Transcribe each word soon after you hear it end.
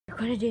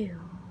gonna do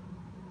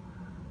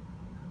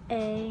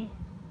a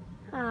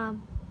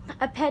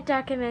pet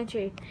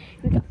documentary.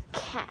 We got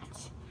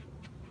cat.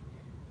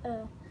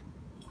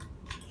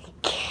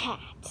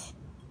 Cat.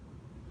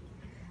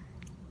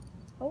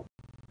 Oh.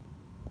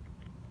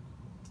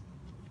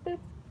 Boop.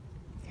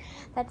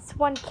 That's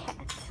one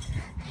cat.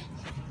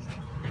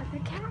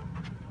 Other cat.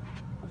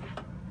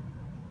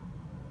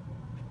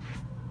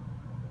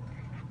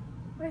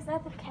 Where's the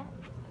other cat?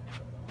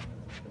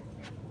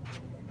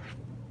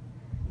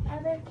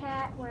 Other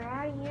cat, where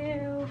are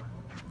you?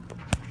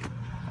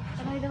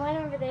 Oh, the one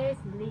over there is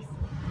Lucy.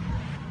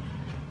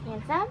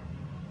 Handsome?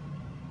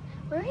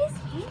 Where is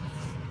he?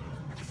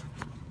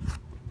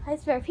 I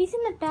swear, if he's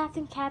in the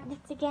bathroom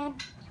cabinets again.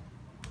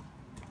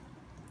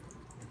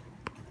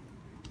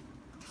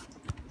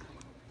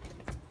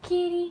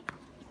 Kitty.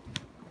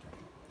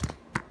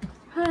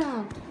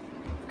 Huh.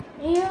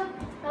 Yeah.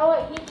 Oh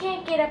wait, he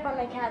can't get up on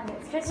the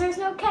cabinets because there's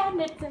no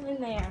cabinets in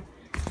there.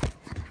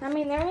 I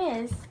mean, there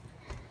is.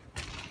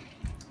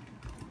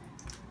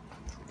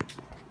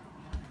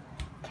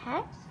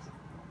 Cat?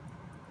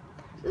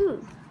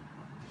 Ooh.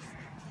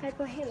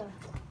 Psycho Halo.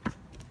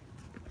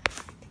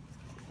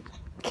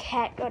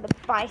 Cat, go to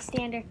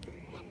bystander.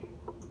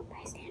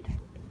 Bystander.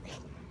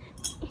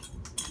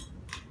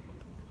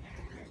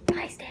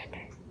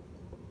 Bystander.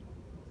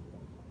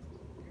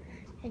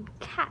 And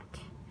cat.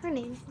 Her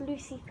name's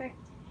Lucifer.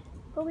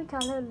 But we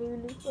call her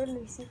Lulu or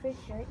Lucy for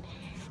short.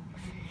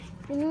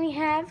 Then we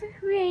have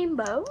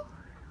Rainbow.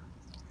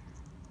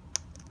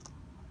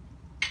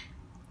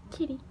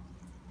 Kitty.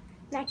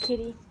 Not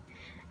Kitty.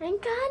 And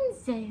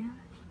Gonzo.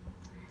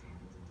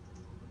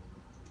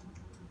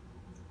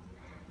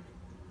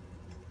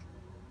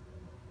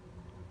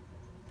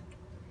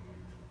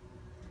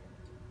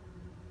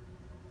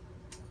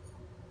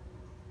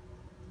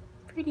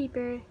 Pretty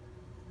bird.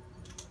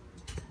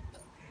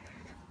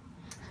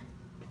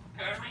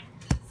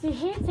 See,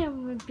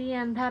 Handsome would be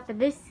on top of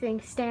this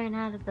thing staring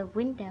out of the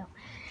window.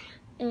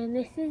 And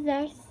this is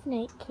our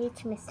snake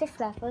cage, Mr.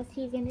 Fluffles.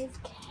 He's in his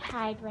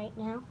hide right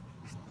now.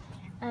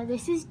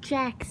 This is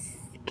Jack's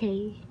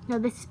cage. No,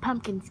 this is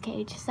Pumpkin's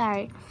cage.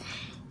 Sorry.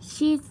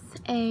 She's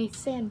a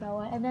sand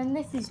boa. And then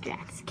this is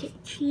Jack's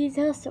cage. He's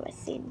also a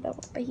sand boa,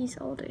 but he's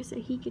older, so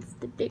he gets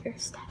the bigger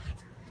stuff.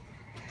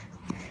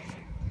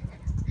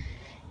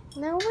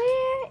 Now,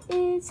 where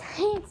is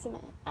Handsome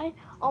at?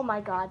 Oh my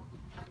god.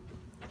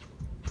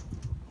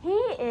 He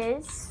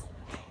is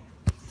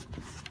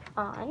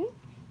on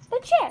the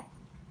chair.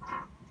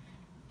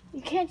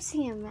 You can't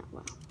see him that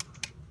well.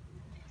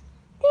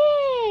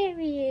 There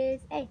he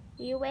is. Hey,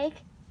 you awake?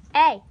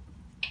 Hey.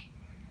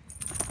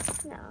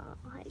 No,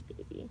 hi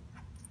baby.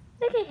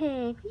 Look at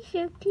him. He's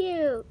so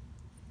cute.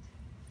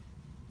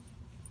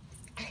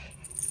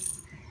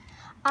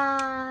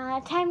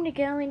 Time to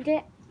go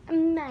into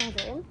my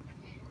room.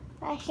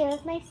 I share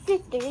with my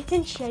sisters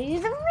and show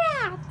you the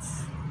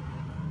rats.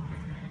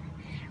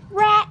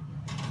 Rat.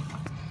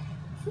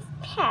 This is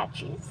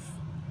Patches.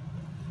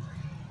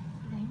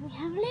 And then we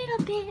have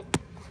Little Bit.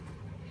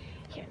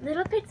 Here,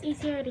 Little Bit's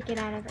easier to get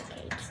out of the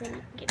cage, so you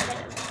can get rid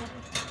of him.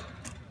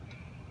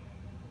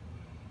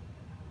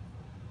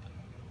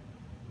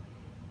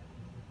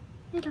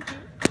 Little Bit.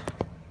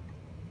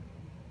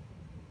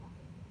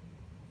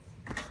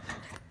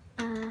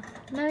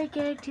 Now we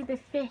go to the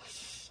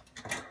fish.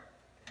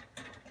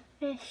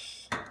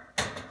 Fish.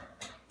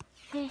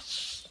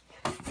 Fish.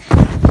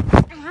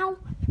 Ow!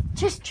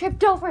 Just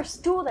tripped over a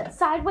stool that's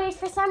sideways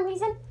for some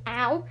reason.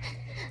 Ow.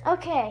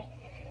 Okay.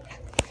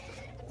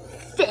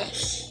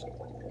 Fish.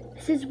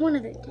 This is one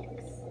of the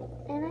ticks.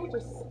 And I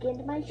just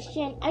skinned my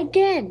shin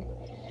again.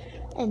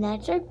 And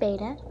that's our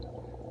beta.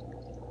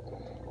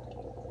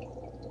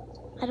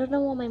 I don't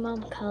know what my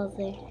mom calls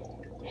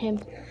him.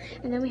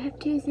 And then we have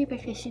two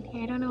zebrafish in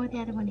here. I don't know what the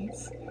other one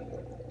is.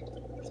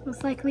 It's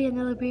most likely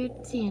another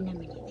weird sea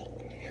anemone.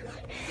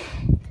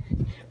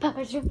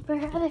 Papa's room for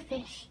other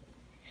fish.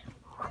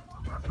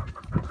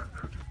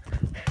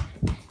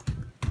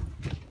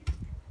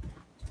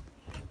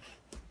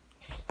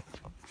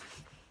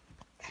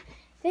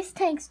 This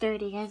tank's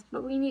dirty, guys,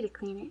 but we need to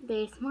clean it.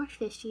 There's more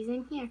fishies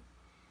in here.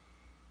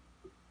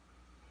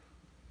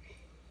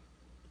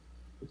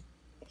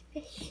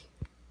 Fish.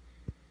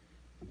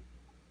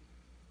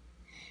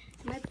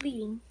 Am I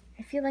bleeding?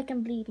 I feel like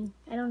I'm bleeding.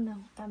 I don't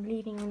know if I'm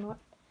bleeding or not.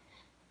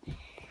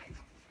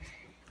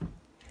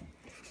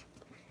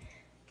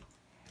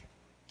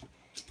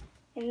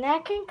 And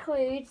that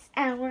concludes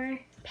our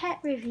pet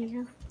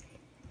review.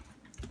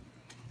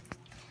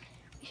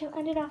 We shall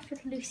end it off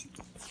with Lucy.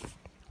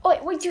 Oh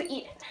wait, wait, you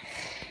eat it.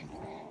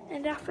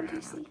 End it off with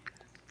Lucy.